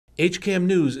HCAM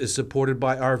News is supported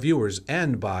by our viewers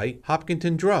and by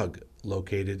Hopkinton Drug,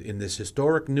 located in this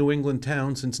historic New England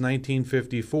town since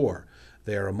 1954.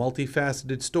 They are a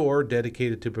multifaceted store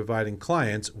dedicated to providing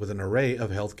clients with an array of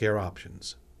healthcare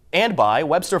options. And by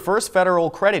Webster First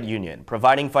Federal Credit Union,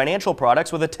 providing financial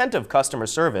products with attentive customer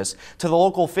service to the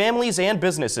local families and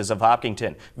businesses of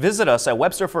Hopkinton. Visit us at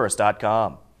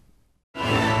websterfirst.com.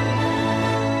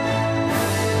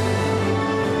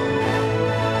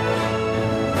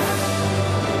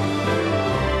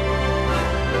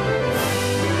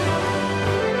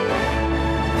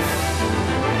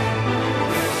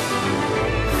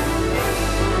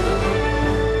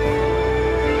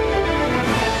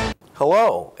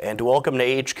 Hello, and welcome to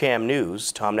HCAM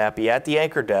News. Tom Nappy at the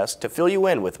anchor desk to fill you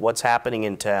in with what's happening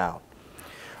in town.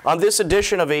 On this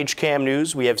edition of HCAM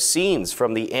News, we have scenes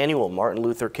from the annual Martin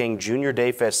Luther King Jr.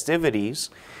 Day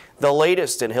festivities, the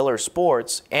latest in Hiller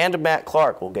sports, and Matt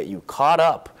Clark will get you caught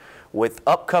up with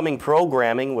upcoming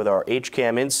programming with our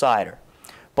HCAM Insider.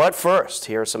 But first,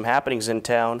 here are some happenings in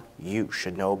town you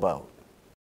should know about.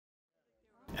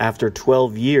 After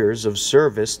 12 years of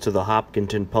service to the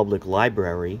Hopkinton Public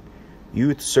Library,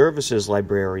 Youth Services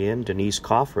Librarian Denise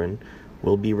Coffrin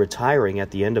will be retiring at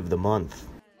the end of the month.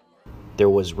 There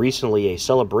was recently a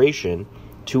celebration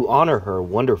to honor her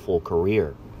wonderful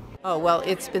career. Oh, well,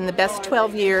 it's been the best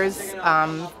 12 years.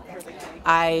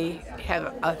 I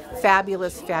have a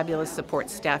fabulous, fabulous support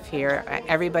staff here.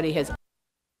 Everybody has been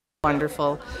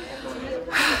wonderful,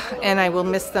 and I will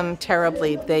miss them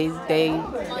terribly.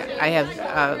 I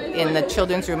have, in the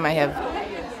children's room, I have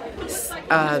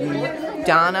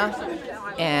Donna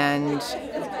and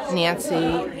Nancy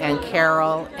and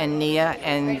Carol and Nia,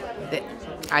 and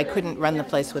I couldn't run the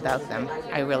place without them.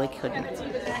 I really couldn't.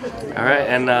 All right,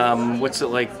 and what's it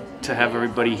like to have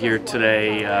everybody here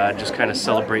today just kind of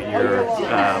celebrating your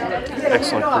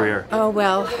excellent career? Oh,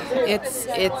 well,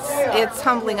 it's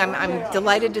humbling. I'm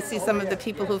delighted to see some of the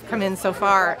people who've come in so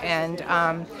far, and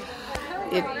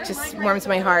it just warms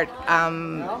my heart.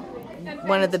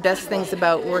 One of the best things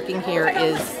about working here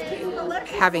is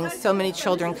having so many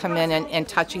children come in and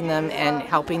touching them and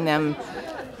helping them,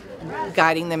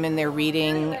 guiding them in their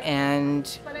reading,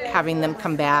 and having them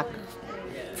come back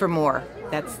for more.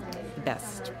 That's the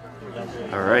best.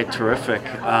 All right, terrific.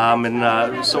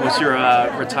 So what's your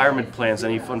retirement plans?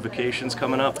 Any fun vacations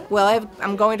coming up? Well,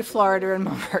 I'm going to Florida in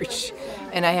March,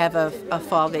 and I have a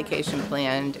fall vacation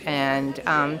planned. And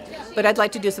but I'd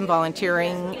like to do some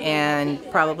volunteering and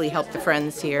probably help the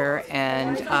friends here,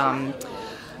 and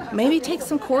maybe take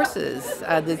some courses.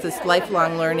 There's this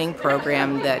lifelong learning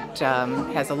program that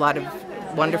has a lot of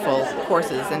wonderful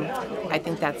courses, and I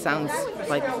think that sounds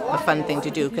like a fun thing to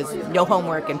do because no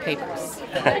homework and papers.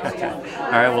 All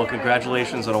right, well,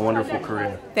 congratulations on a wonderful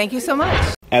career. Thank you so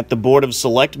much. At the Board of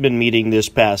Selectmen meeting this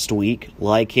past week,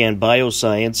 Lycan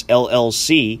Bioscience,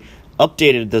 LLC,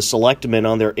 updated the selectmen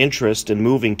on their interest in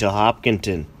moving to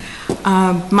Hopkinton.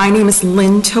 My name is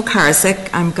Lynn Tokarczyk.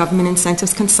 I'm Government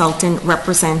Incentives Consultant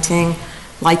representing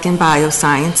Lycan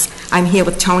Bioscience. I'm here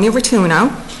with Tony Rotuno,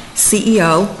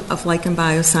 CEO of Lycan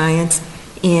Bioscience,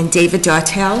 and David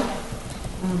Dartel,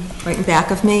 right in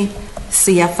back of me,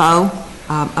 CFO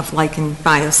of Lycan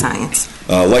Bioscience.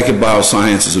 Lycan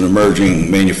Bioscience is an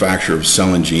emerging manufacturer of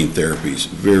cell and gene therapies,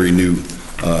 very new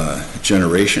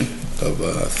generation of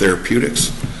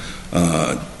therapeutics.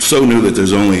 So new that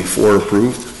there's only 4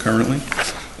 approved currently,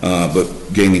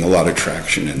 but gaining a lot of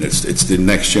traction, and it's the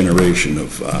next generation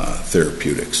of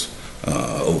therapeutics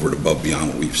over and above beyond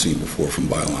what we've seen before from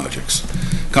biologics.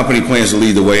 Company plans to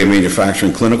lead the way in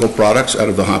manufacturing clinical products out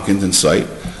of the Hopkinton site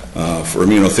for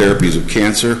immunotherapies of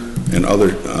cancer and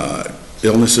other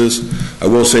illnesses. I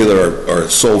will say that our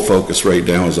sole focus right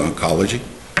now is oncology.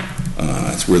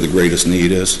 That's where the greatest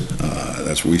need is.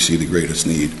 That's where we see the greatest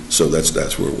need. So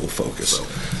that's where we'll focus.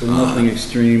 So nothing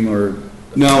extreme or?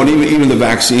 No, and even the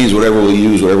vaccines, whatever we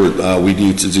use, whatever we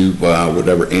need to do,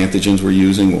 whatever antigens we're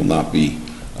using will not be,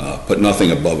 but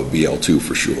nothing above a BL2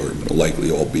 for sure. It'll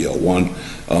likely all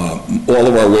BL1. All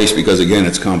of our waste, because again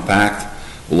it's compact,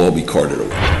 will all be carted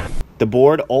away. The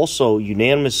board also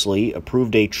unanimously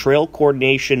approved a Trail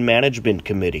Coordination Management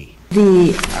Committee.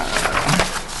 The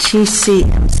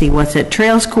TCMC,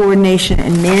 Trails Coordination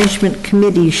and Management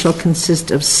Committee shall consist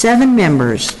of 7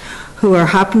 members who are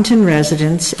Hopkinton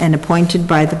residents and appointed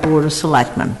by the Board of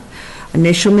Selectmen.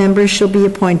 Initial members shall be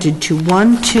appointed to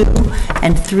 1-, 2-,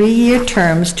 and 3-year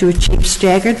terms to achieve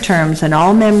staggered terms, and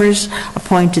all members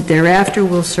appointed thereafter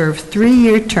will serve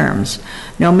 3-year terms.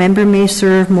 No member may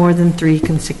serve more than 3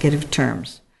 consecutive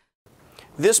terms.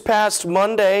 This past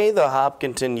Monday, the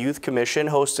Hopkinton Youth Commission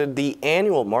hosted the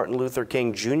annual Martin Luther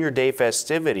King Jr. Day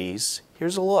festivities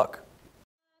Here's a look.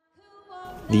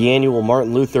 The annual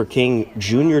Martin Luther King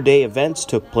Junior Day events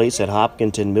took place at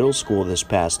Hopkinton Middle School this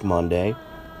past Monday.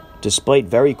 Despite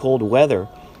very cold weather,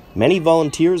 many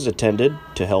volunteers attended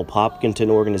to help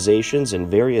Hopkinton organizations and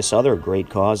various other great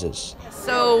causes.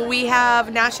 So we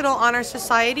have National Honor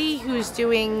Society, who's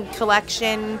doing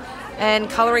collection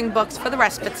and coloring books for the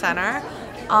Respite Center.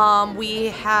 We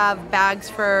have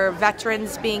bags for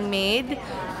veterans being made.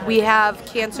 We have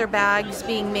cancer bags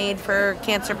being made for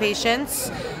cancer patients.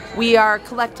 We are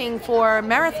collecting for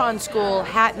Marathon School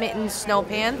hat, mittens, snow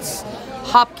pants.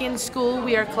 Hopkins School,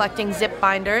 we are collecting zip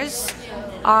binders.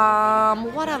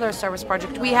 What other service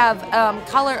project? We have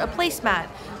color a placemat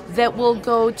that will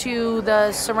go to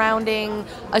the surrounding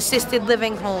assisted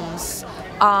living homes.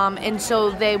 And so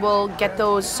they will get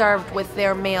those served with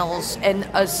their meals, and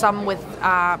some with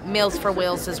Meals for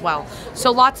Wheels as well. So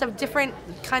lots of different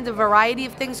kinds of variety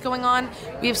of things going on.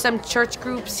 We have some church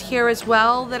groups here as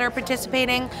well that are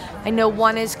participating. I know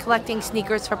one is collecting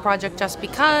sneakers for Project Just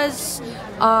Because.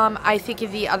 I think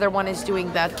the other one is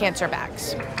doing the cancer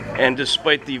bags. And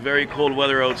despite the very cold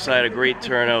weather outside, a great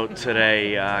turnout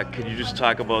today. Could you just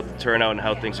talk about the turnout and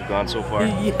how things have gone so far?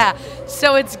 Yeah,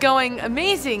 so it's going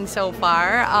amazing so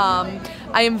far.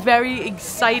 I am very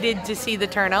excited to see the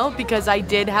turnout because I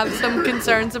did have some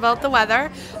concerns about the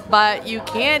weather, but you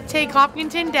can't take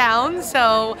Hopkinton down.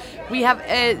 So we have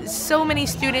so many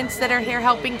students that are here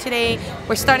helping today.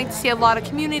 We're starting to see a lot of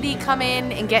community come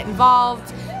in and get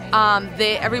involved.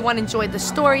 Everyone enjoyed the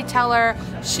storyteller.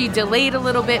 She delayed a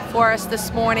little bit for us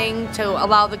this morning to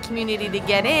allow the community to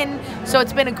get in. So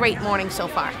it's been a great morning so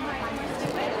far.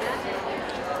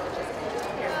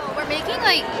 We're making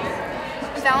like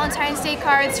Valentine's Day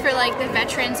cards for like the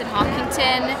veterans in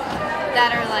Hopkinton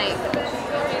that are like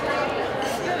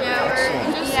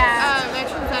veterans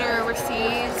that are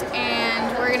overseas,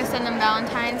 and we're gonna send them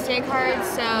Valentine's Day cards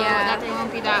so that they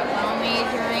won't be that lonely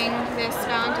during this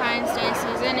Valentine's Day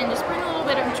season, and just bring a little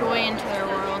bit of joy into their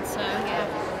world. So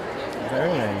yeah.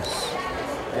 Very nice.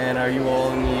 And are you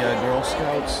all in the Girl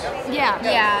Scouts? Yeah.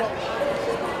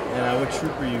 And what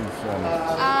troop are you from?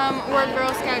 We're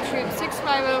Girl Scout Troop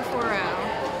 65040.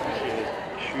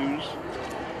 Shoes?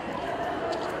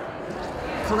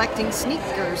 Collecting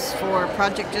sneakers for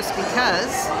Project Just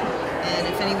Because, and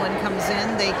if anyone comes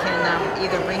in, they can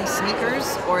either bring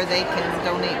sneakers or they can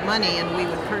donate money, and we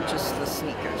would purchase the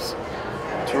sneakers.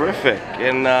 Terrific.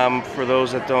 And for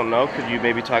those that don't know, could you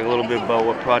maybe talk a little bit about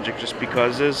what Project Just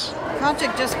Because is?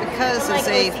 Project Just Because is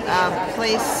a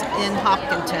place in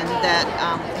Hopkinton that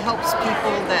helps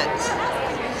people that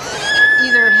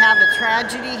either have a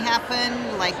tragedy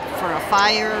happen, like for a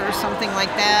fire or something like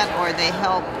that, or they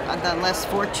help the less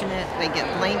fortunate. They get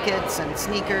blankets and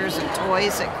sneakers and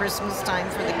toys at Christmas time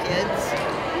for the kids.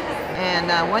 And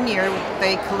one year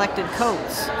they collected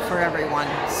coats for everyone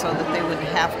so that they wouldn't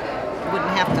have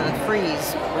to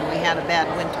freeze when we had a bad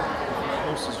winter.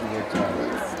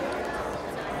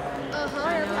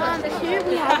 Here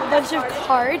we have a bunch of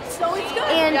cards,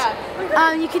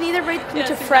 and you can either write them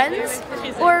to friends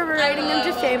or we're writing them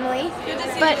to family,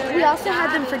 but we also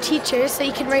have them for teachers, so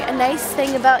you can write a nice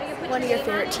thing about one of your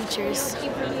favorite teachers.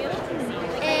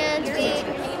 And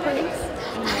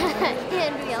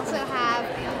we also have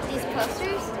these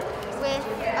posters with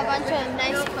a bunch of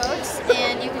nice quotes,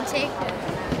 and you can take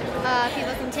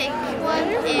people can take one,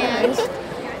 and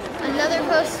another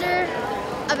poster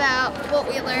about what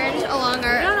we learned along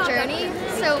our journey.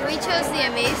 So we chose the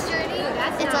Amaze journey.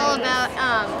 It's all about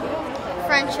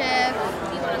friendship,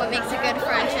 what makes a good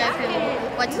friendship,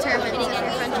 and what determines if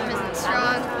your friendship isn't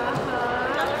strong.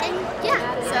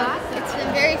 And so it's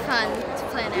been very fun to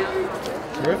plan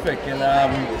out. Terrific. And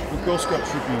what Girl Scout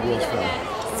troop are you from?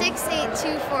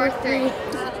 68243.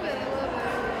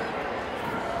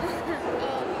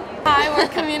 Hi, we're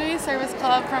Community Service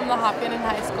Club from the Hopkinton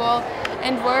High School,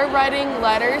 and we're writing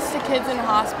letters to kids in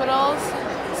hospitals.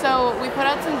 So we put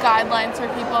out some guidelines for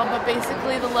people, but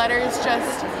basically the letters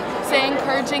just say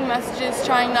encouraging messages,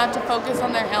 trying not to focus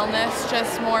on their illness,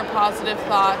 just more positive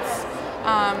thoughts,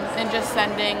 and just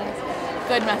sending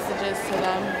good messages to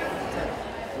them.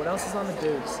 What else is on the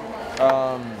dues?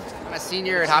 I'm a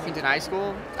senior at Hopkinton High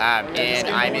School, and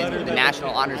I'm in the National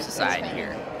Honor Society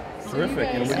here. Terrific.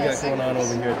 And what do you got going on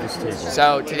over here at this table?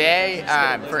 So today,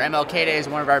 for MLK Day, is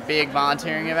one of our big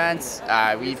volunteering events.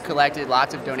 We've collected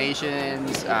lots of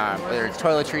donations, whether it's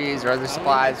toiletries or other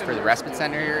supplies for the Respite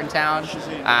Center here in town.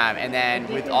 And then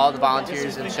with all the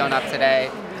volunteers that have shown up today,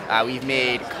 we've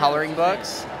made coloring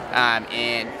books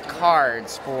and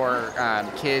cards for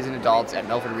kids and adults at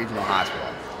Milford Regional Hospital.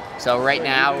 So right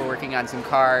now we're working on some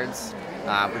cards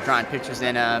We're drawing pictures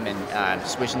in them and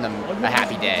just wishing them a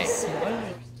happy day.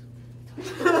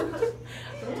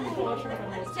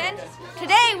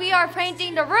 Today we are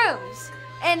painting the rooms,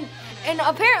 and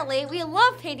apparently we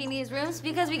love painting these rooms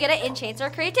because we get to enhance our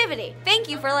creativity. Thank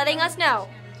you for letting us know.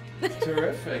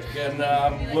 Terrific. And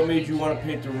what made you want to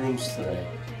paint the rooms today?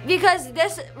 Because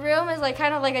this room is like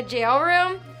kind of like a jail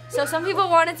room, so some people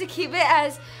wanted to keep it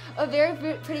as a very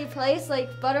pretty place, like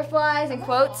butterflies and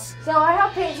quotes. So I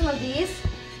helped paint some of these,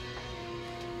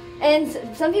 and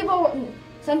some people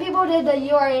did the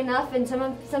 "You Are Enough," and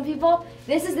some people,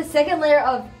 this is the second layer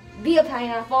of "Be a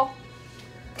Pineapple."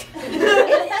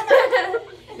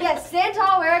 Yes, stand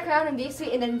tall, wear a crown, and be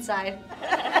sweet and inside.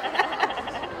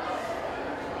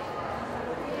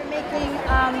 We're making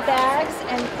bags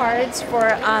and cards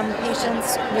for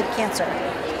patients with cancer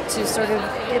to sort of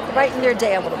brighten their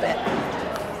day a little bit.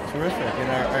 Terrific. And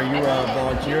are you a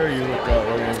volunteer or are you with the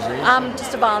organization?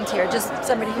 Just a volunteer, just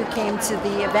somebody who came to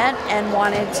the event and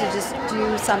wanted to just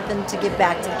do something to give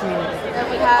back to the community. Then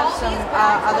we have some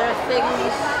other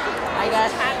things, I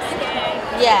guess.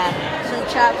 Yeah, some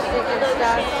chapstick and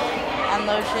stuff, and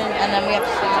lotion, and then we have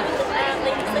socks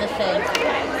and the thing,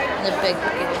 and the big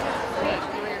bucket.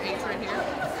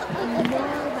 No,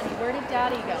 honey, where did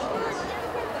Daddy go?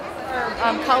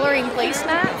 Coloring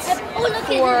placemats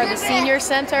for the senior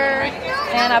center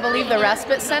and I believe the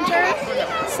respite center.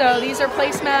 So these are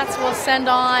placemats we'll send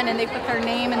on, and they put their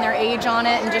name and their age on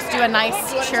it and just do a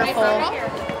nice cheerful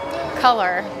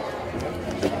color.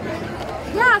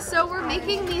 Yeah, so we're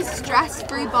making these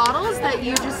stress-free bottles that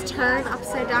you just turn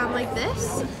upside down like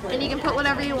this, and you can put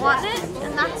whatever you want in it,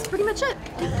 and that's pretty much it.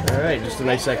 All right, just a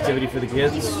nice activity for the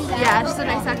kids. Yeah, just a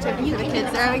nice activity for the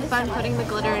kids. They're having fun putting the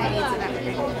glitter and beads and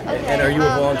everything. And are you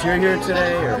a volunteer here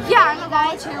today? Or? Yeah, I'm a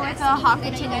volunteer with the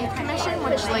Hopkinton Youth Commission,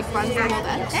 which runs the whole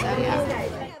event. So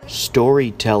yeah.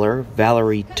 Storyteller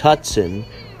Valerie Tutson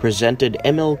presented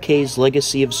MLK's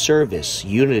legacy of service,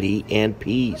 unity, and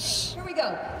peace. Here we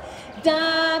go.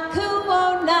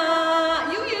 Da-ku-o-na.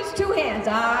 You use two hands.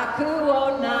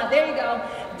 Da-ku-o-na. There you go.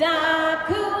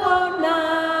 Da-ku-o-na.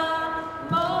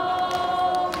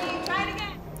 Mo-mi. Try it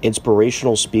again.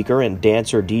 Inspirational speaker and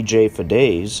dancer DJ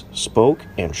Fadays spoke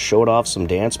and showed off some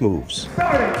dance moves.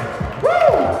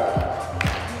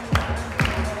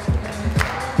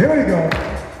 Here we go.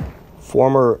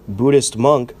 Former Buddhist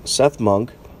monk Seth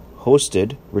Monk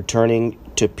hosted Returning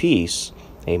to Peace,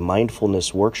 a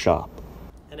mindfulness workshop.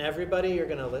 And everybody, you're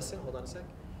going to listen. Hold on a sec.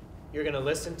 You're going to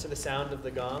listen to the sound of the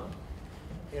gong.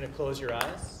 You're going to close your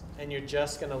eyes, and you're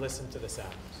just going to listen to the sounds.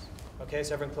 Okay,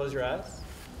 so everyone close your eyes.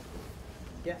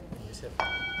 Yeah, just hit.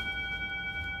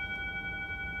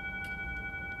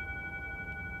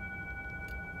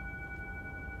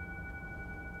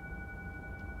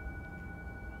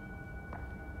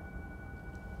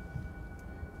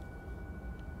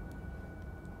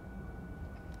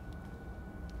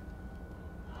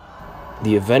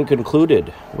 The event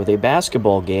concluded with a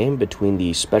basketball game between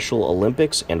the Special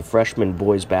Olympics and freshman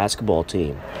boys basketball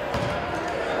team.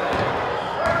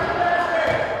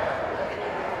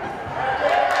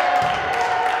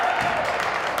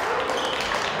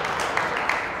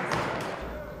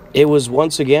 It was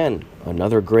once again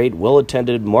another great,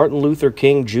 well-attended Martin Luther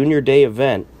King Jr. Day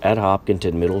event at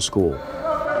Hopkinton Middle School.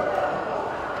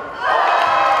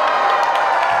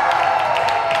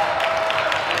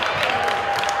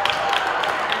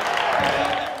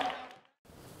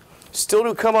 Still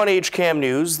to come on HCAM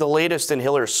News, the latest in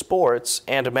Hiller sports,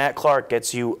 and Matt Clark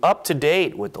gets you up to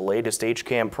date with the latest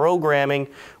HCAM programming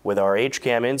with our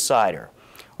HCAM Insider.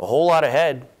 A whole lot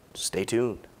ahead. Stay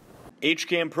tuned.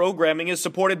 HCAM programming is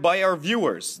supported by our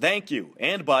viewers, thank you,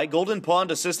 and by Golden Pond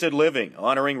Assisted Living,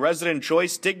 honoring resident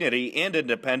choice, dignity, and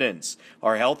independence.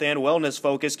 Our health and wellness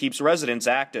focus keeps residents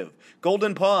active.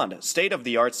 Golden Pond,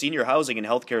 state-of-the-art senior housing and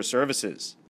healthcare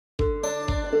services.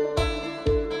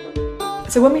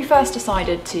 So when we first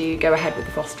decided to go ahead with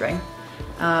the fostering,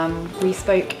 we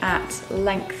spoke at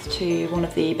length to one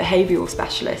of the behavioural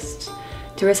specialists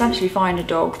to essentially find a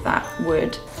dog that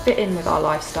would fit in with our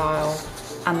lifestyle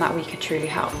and that we could truly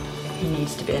help. He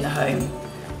needs to be in a home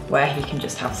where he can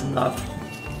just have some love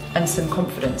and some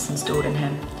confidence installed in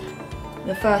him.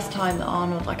 The first time that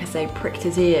Arnold, like I say, pricked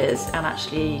his ears and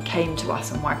actually came to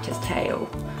us and wagged his tail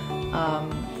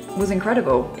was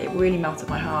incredible. It really melted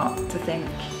my heart to think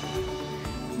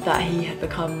that he had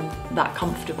become that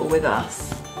comfortable with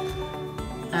us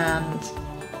and,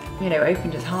 you know,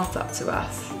 opened his heart up to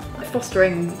us.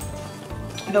 Fostering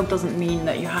a dog doesn't mean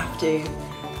that you have to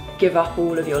give up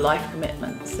all of your life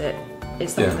commitments. It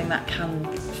is something that can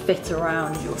fit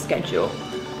around your schedule.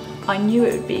 I knew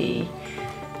it would be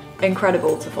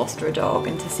incredible to foster a dog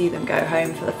and to see them go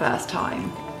home for the first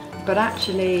time. But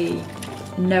actually,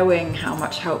 knowing how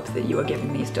much help that you are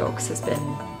giving these dogs has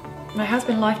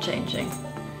been life-changing.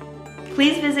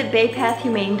 Please visit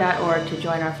baypathhumane.org to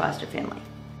join our foster family.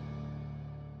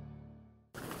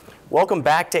 Welcome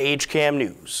back to HCAM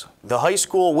News. The high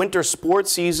school winter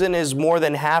sports season is more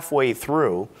than halfway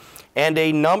through, and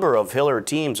a number of Hiller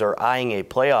teams are eyeing a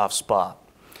playoff spot.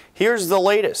 Here's the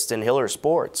latest in Hiller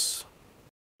sports.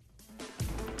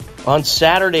 On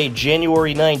Saturday,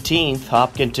 January 19th,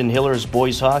 Hopkinton Hillers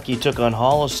boys hockey took on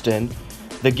Holliston.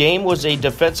 The game was a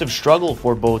defensive struggle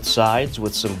for both sides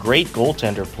with some great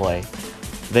goaltender play.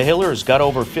 The Hillers got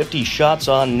over 50 shots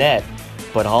on net,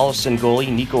 but Holliston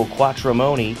goalie Nico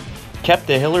Quattramoni kept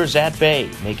the Hillers at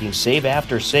bay, making save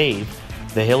after save.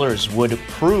 The Hillers would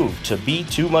prove to be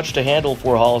too much to handle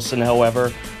for Holliston,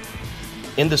 however.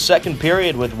 In the second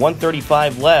period, with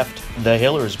 1:35 left, the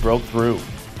Hillers broke through.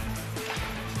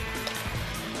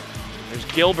 There's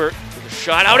Gilbert with a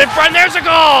shot out in front. There's a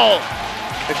goal!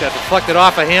 I think that deflected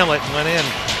off of Hamlet and went in.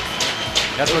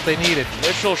 That's what they needed.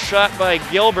 Initial shot by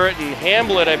Gilbert.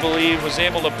 Hamlet, I believe, was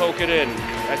able to poke it in.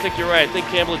 I think you're right. I think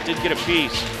Hamlet did get a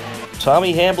piece.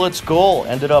 Tommy Hamlet's goal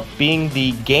ended up being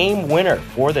the game winner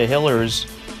for the Hillers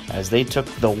as they took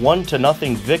the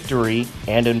 1-0 victory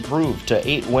and improved to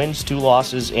 8 wins, 2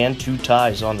 losses, and 2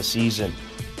 ties on the season.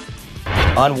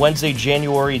 On Wednesday,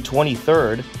 January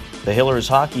 23rd, the Hillers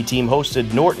hockey team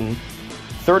hosted Norton.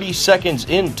 30 seconds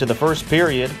into the first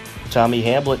period, Tommy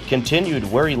Hamlet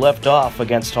continued where he left off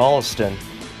against Holliston.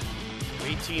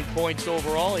 18 points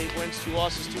overall, 8 wins, 2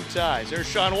 losses, 2 ties. There's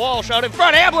Sean Walsh out in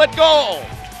front. Hamlet goal!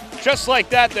 Just like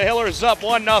that, the Hillers up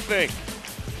 1-0.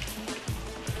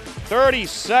 30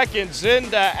 seconds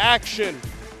into action.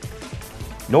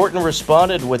 Norton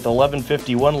responded with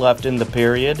 11:51 left in the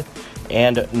period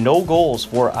and no goals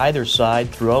for either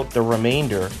side throughout the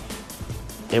remainder.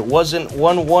 It wasn't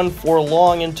 1-1 for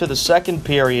long into the second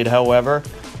period, however,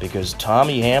 because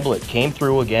Tommy Hamlet came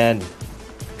through again.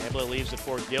 Hamlet leaves it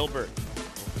for Gilbert.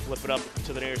 Flip it up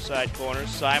to the near side corner.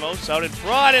 Simos out in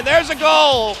front, and there's a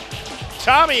goal!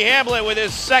 Tommy Hamlet with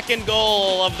his second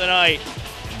goal of the night.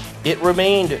 It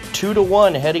remained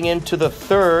 2-1 heading into the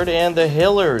third, and the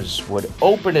Hillers would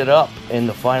open it up in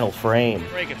the final frame.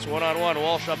 It's 1-on-1.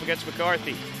 Walsh up against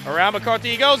McCarthy. Around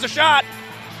McCarthy he goes, a shot!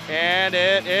 And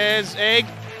it is a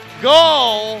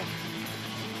goal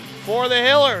for the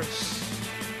Hillers.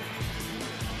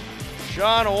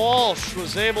 Sean Walsh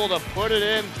was able to put it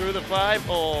in through the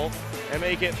 5-hole and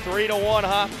make it 3-1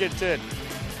 Hopkinton.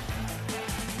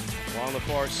 Along the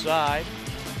far side.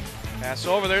 Pass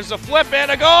over, there's a flip and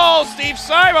a goal! Steve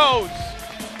Simos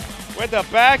with the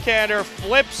backhander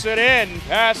flips it in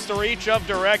past the reach of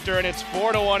director, and it's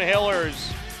 4-1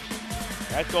 Hillers.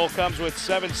 That goal comes with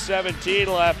 7:17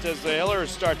 left as the Hillers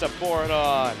start to pour it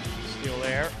on. Steal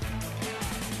there.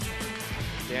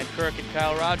 Dan Kirk and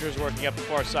Kyle Rogers working up the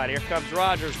far side. Here comes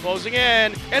Rogers closing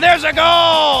in, and there's a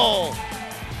goal!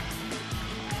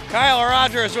 Kyle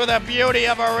Rogers with a beauty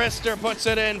of a wrister puts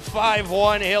it in.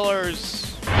 5-1 Hillers.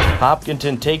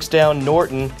 Hopkinton takes down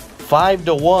Norton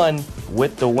 5-1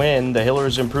 with the win. The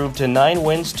Hillers improved to 9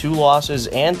 wins, 2 losses,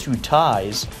 and 2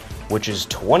 ties, which is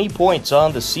 20 points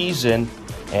on the season.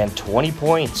 And 20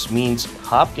 points means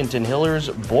Hopkinton Hillers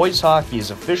boys hockey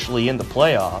is officially in the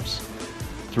playoffs.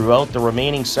 Throughout the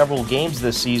remaining several games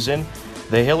this season,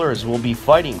 the Hillers will be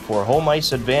fighting for home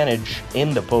ice advantage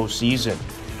in the postseason.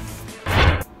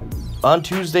 On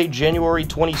Tuesday, January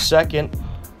 22nd,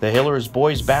 the Hillers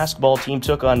boys basketball team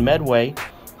took on Medway.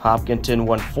 Hopkinton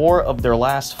won 4 of their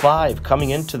last 5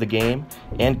 coming into the game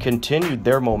and continued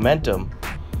their momentum.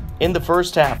 In the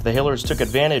first half, the Hillers took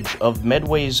advantage of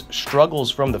Medway's struggles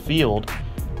from the field.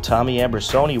 Tommy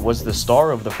Ambrosoni was the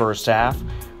star of the first half,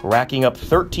 racking up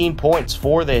 13 points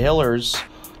for the Hillers.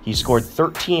 He scored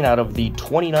 13 out of the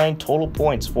 29 total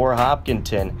points for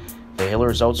Hopkinton. The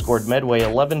Hillers outscored Medway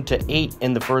 11-8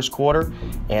 in the first quarter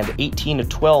and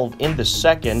 18-12 in the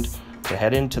second to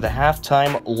head into the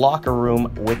halftime locker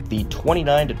room with the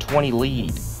 29-20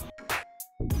 lead.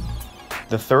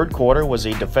 The third quarter was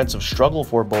a defensive struggle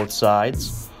for both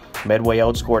sides. Medway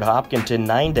outscored Hopkinton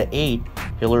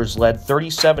 9-8. Hillers led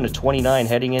 37-29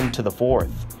 heading into the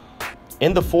fourth.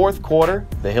 In the fourth quarter,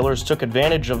 the Hillers took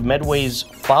advantage of Medway's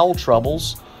foul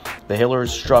troubles. The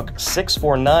Hillers struck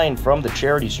 6-4-9 from the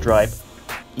charity stripe.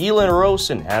 Elin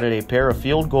Rosen added a pair of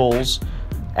field goals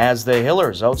as the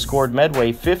Hillers outscored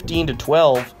Medway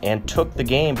 15-12 and took the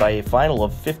game by a final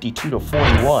of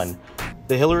 52-41.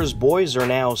 The Hillers boys are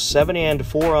now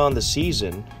 7-4 on the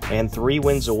season and 3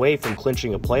 wins away from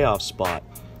clinching a playoff spot.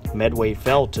 Medway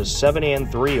fell to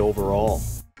 7-3 overall.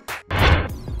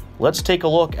 let's take a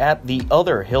look at the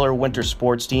other Hiller winter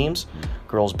sports teams.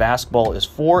 Girls basketball is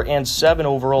 4-7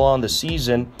 overall on the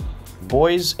season.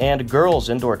 Boys and girls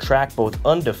indoor track both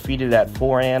undefeated at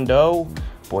 4-0.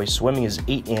 Boys swimming is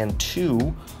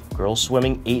 8-2. Girls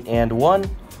swimming 8-1.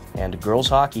 And girls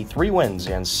hockey 3 wins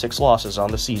and 6 losses on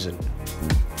the season.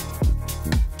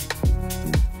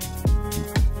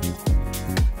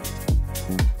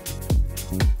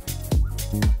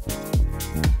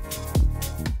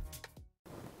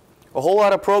 A whole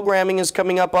lot of programming is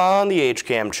coming up on the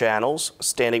HCAM channels.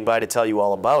 Standing by to tell you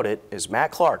all about it is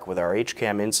Matt Clark with our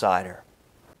HCAM Insider.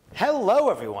 Hello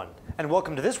everyone, and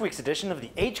welcome to this week's edition of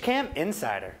the HCAM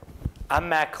Insider. I'm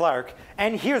Matt Clark,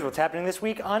 and here's what's happening this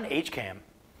week on HCAM.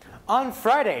 On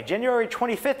Friday, January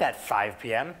 25th at 5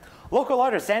 p.m., local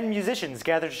artists and musicians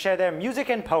gather to share their music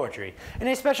and poetry in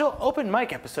a special open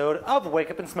mic episode of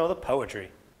Wake Up and Smell the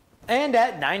Poetry. And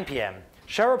at 9 p.m.,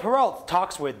 Shara Peralt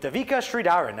talks with Davika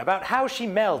Sridharan about how she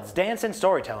melds dance and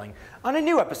storytelling on a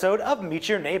new episode of Meet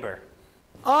Your Neighbor.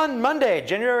 On Monday,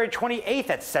 January 28th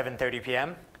at 7:30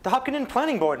 p.m., the Hopkinton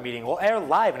Planning Board meeting will air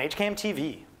live on HCAM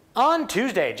TV. On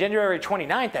Tuesday, January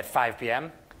 29th at 5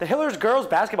 p.m., the Hillers girls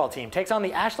basketball team takes on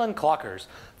the Ashland Clockers,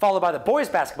 followed by the boys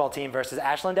basketball team versus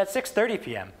Ashland at 6:30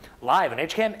 p.m., live on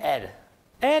HCAM Ed.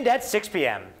 And at 6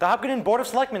 p.m., the Hopkinton Board of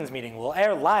Selectmen's meeting will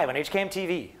air live on HCAM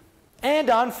TV.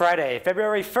 And on Friday,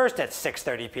 February 1st at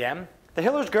 6:30 p.m., the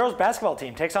Hillers girls basketball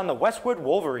team takes on the Westwood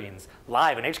Wolverines,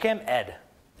 live on HCAM Ed.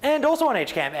 And also on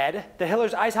HCAM Ed, the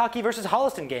Hillers ice hockey versus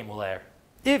Holliston game will air.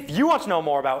 If you want to know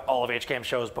more about all of HCAM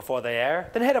shows before they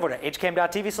air, then head over to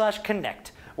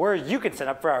hcam.tv/connect, where you can sign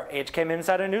up for our HCAM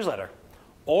Insider newsletter.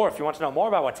 Or if you want to know more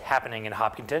about what's happening in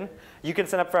Hopkinton, you can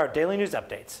sign up for our daily news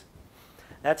updates.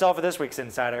 That's all for this week's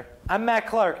Insider. I'm Matt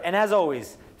Clark, and as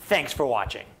always, thanks for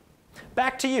watching.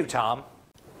 Back to you, Tom.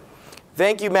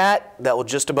 Thank you, Matt. That will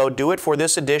just about do it for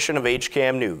this edition of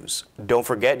HCAM News. Don't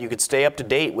forget you can stay up to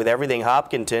date with everything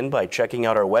Hopkinton by checking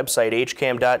out our website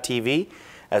hcam.tv,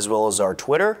 as well as our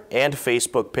Twitter and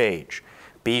Facebook page.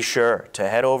 Be sure to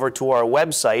head over to our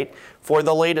website for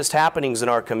the latest happenings in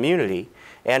our community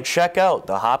and check out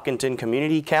the Hopkinton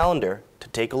Community Calendar to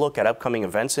take a look at upcoming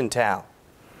events in town.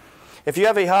 If you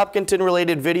have a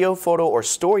Hopkinton-related video, photo, or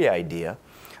story idea,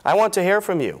 I want to hear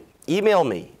from you. Email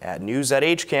me at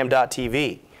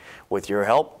news@hcam.tv. With your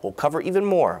help, we'll cover even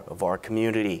more of our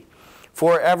community.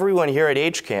 For everyone here at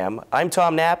HCAM, I'm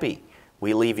Tom Nappy.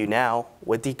 We leave you now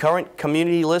with the current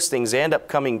community listings and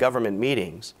upcoming government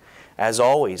meetings. As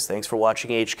always, thanks for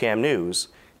watching HCAM News.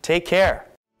 Take care.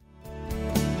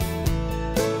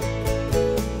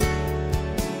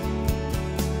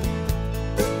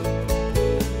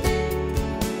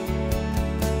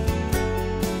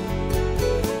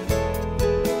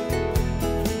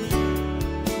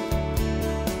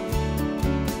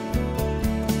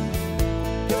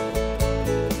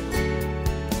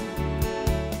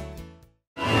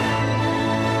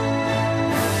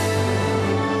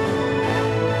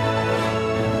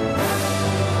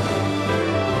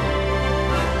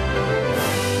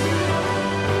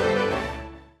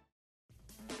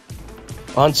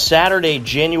 On Saturday,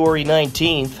 January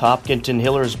 19th, Hopkinton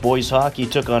Hillers boys hockey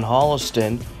took on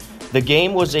Holliston. The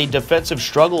game was a defensive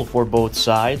struggle for both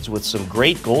sides with some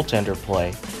great goaltender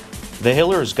play. The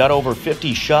Hillers got over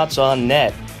 50 shots on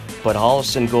net, but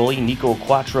Holliston goalie Nico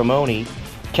Quattramoni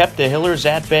kept the Hillers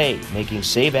at bay, making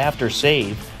save after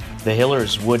save. The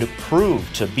Hillers would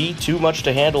prove to be too much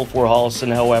to handle for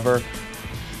Holliston, however.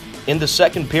 In the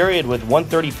second period, with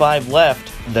 1:35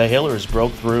 left, the Hillers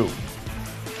broke through.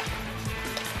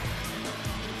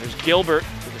 There's Gilbert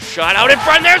with a shot out in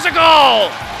front. There's a goal!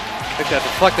 I think that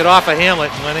deflected off of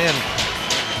Hamlet and went in.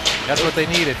 That's what they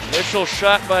needed. Initial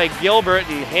shot by Gilbert.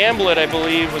 The Hamlet, I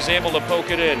believe, was able to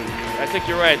poke it in. I think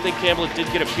you're right. I think Hamlet did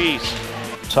get a piece.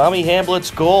 Tommy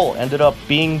Hamlet's goal ended up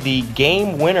being the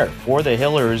game winner for the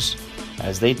Hillers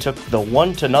as they took the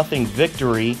 1-0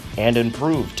 victory and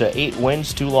improved to 8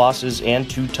 wins, 2 losses, and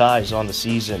 2 ties on the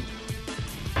season.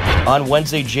 On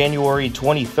Wednesday, January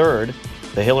 23rd,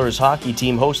 the Hillers hockey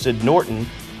team hosted Norton.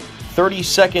 30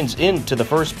 seconds into the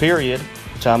first period,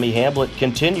 Tommy Hamlet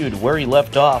continued where he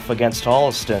left off against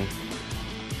Holliston.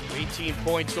 18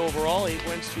 points overall, 8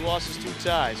 wins, 2 losses, 2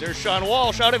 ties. There's Sean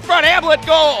Walsh out in front. Hamlet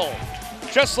goal!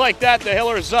 Just like that, the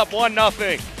Hillers up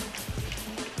 1-0.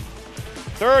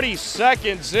 30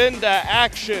 seconds into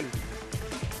action.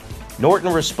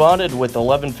 Norton responded with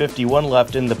 11:51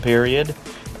 left in the period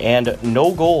and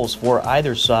no goals for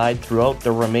either side throughout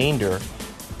the remainder.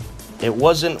 It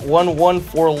wasn't 1-1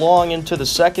 for long into the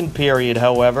second period,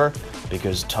 however,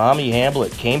 because Tommy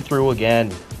Hamlet came through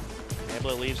again.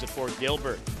 Hamlet leaves it for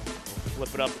Gilbert.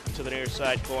 Flip it up to the near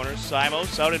side corner.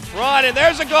 Simos out in front, and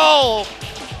there's a goal!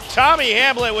 Tommy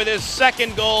Hamblett with his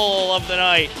second goal of the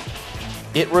night.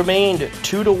 It remained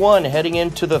 2-1 heading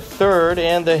into the third,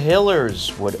 and the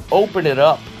Hillers would open it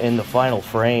up in the final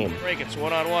frame. It's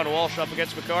one-on-one. Walsh up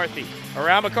against McCarthy.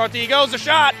 Around McCarthy he goes, a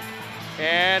shot!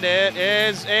 And it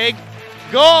is a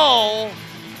goal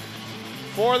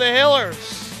for the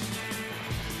Hillers.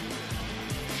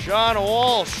 Sean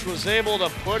Walsh was able to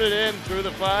put it in through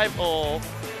the 5-hole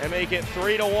and make it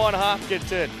 3-1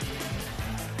 Hopkinton.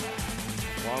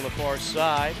 Along the far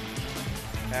side.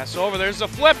 Pass over, there's a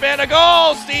flip and a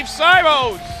goal! Steve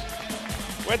Simos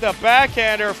with the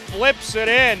backhander flips it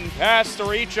in past the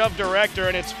reach of director,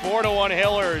 and it's 4-1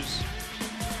 Hillers.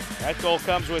 That goal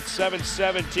comes with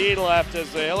 7:17 left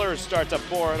as the Hillers start to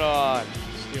pour it on.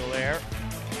 Steal there.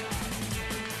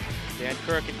 Dan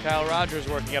Kirk and Kyle Rogers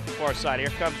working up the far side. Here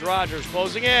comes Rogers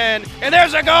closing in, and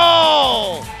there's a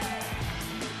goal!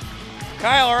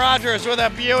 Kyle Rogers with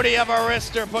a beauty of a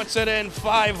wrister puts it in,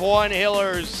 5-1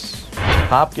 Hillers.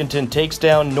 Hopkinton takes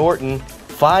down Norton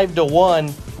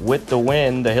 5-1 with the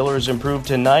win. The Hillers improved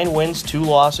to 9 wins, 2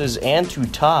 losses, and 2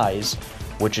 ties,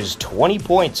 which is 20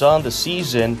 points on the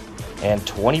season. And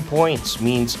 20 points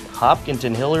means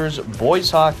Hopkinton Hillers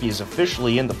boys hockey is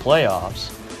officially in the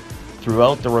playoffs.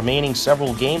 Throughout the remaining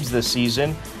several games this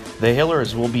season, the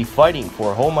Hillers will be fighting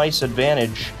for home ice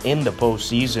advantage in the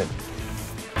postseason.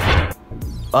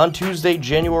 On Tuesday,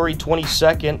 January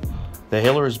 22nd, the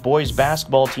Hillers boys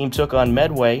basketball team took on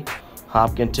Medway.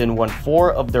 Hopkinton won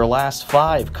 4 of their last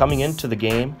 5 coming into the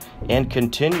game and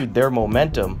continued their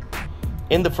momentum.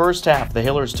 In the first half, the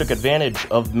Hillers took advantage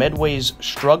of Medway's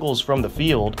struggles from the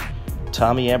field.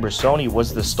 Tommy Ambrosoni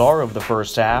was the star of the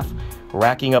first half,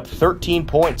 racking up 13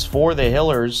 points for the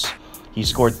Hillers. He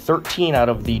scored 13 out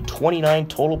of the 29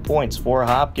 total points for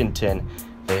Hopkinton.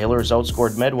 The Hillers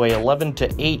outscored Medway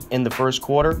 11-8 in the first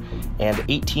quarter and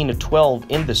 18-12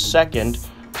 in the second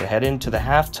to head into the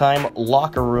halftime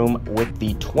locker room with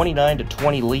the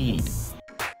 29-20 lead.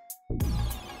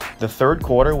 The third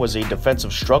quarter was a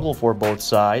defensive struggle for both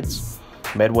sides.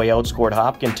 Medway outscored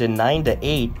Hopkinton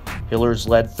 9-8. Hillers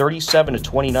led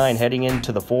 37-29 heading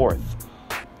into the fourth.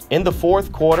 In the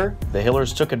fourth quarter, the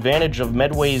Hillers took advantage of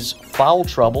Medway's foul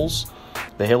troubles.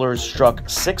 The Hillers struck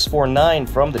 6-4-9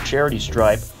 from the charity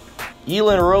stripe.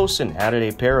 Elin Rosen added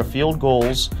a pair of field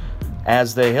goals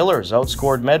as the Hillers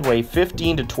outscored Medway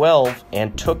 15-12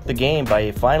 and took the game by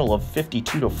a final of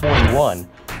 52-41.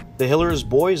 The Hillers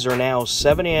boys are now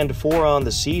 7-4 on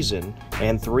the season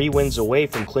and 3 wins away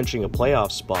from clinching a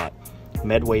playoff spot.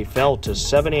 Medway fell to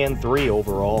 7-3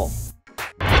 overall.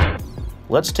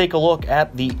 Let's take a look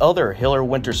at the other Hiller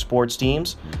winter sports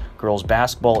teams. Girls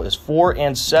basketball is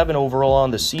 4-7 overall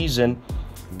on the season.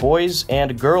 Boys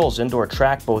and girls indoor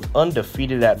track both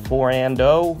undefeated at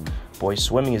 4-0. Boys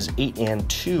swimming is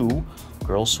 8-2.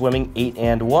 Girls swimming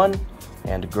 8-1.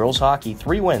 And girls hockey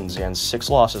 3 wins and 6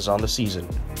 losses on the season.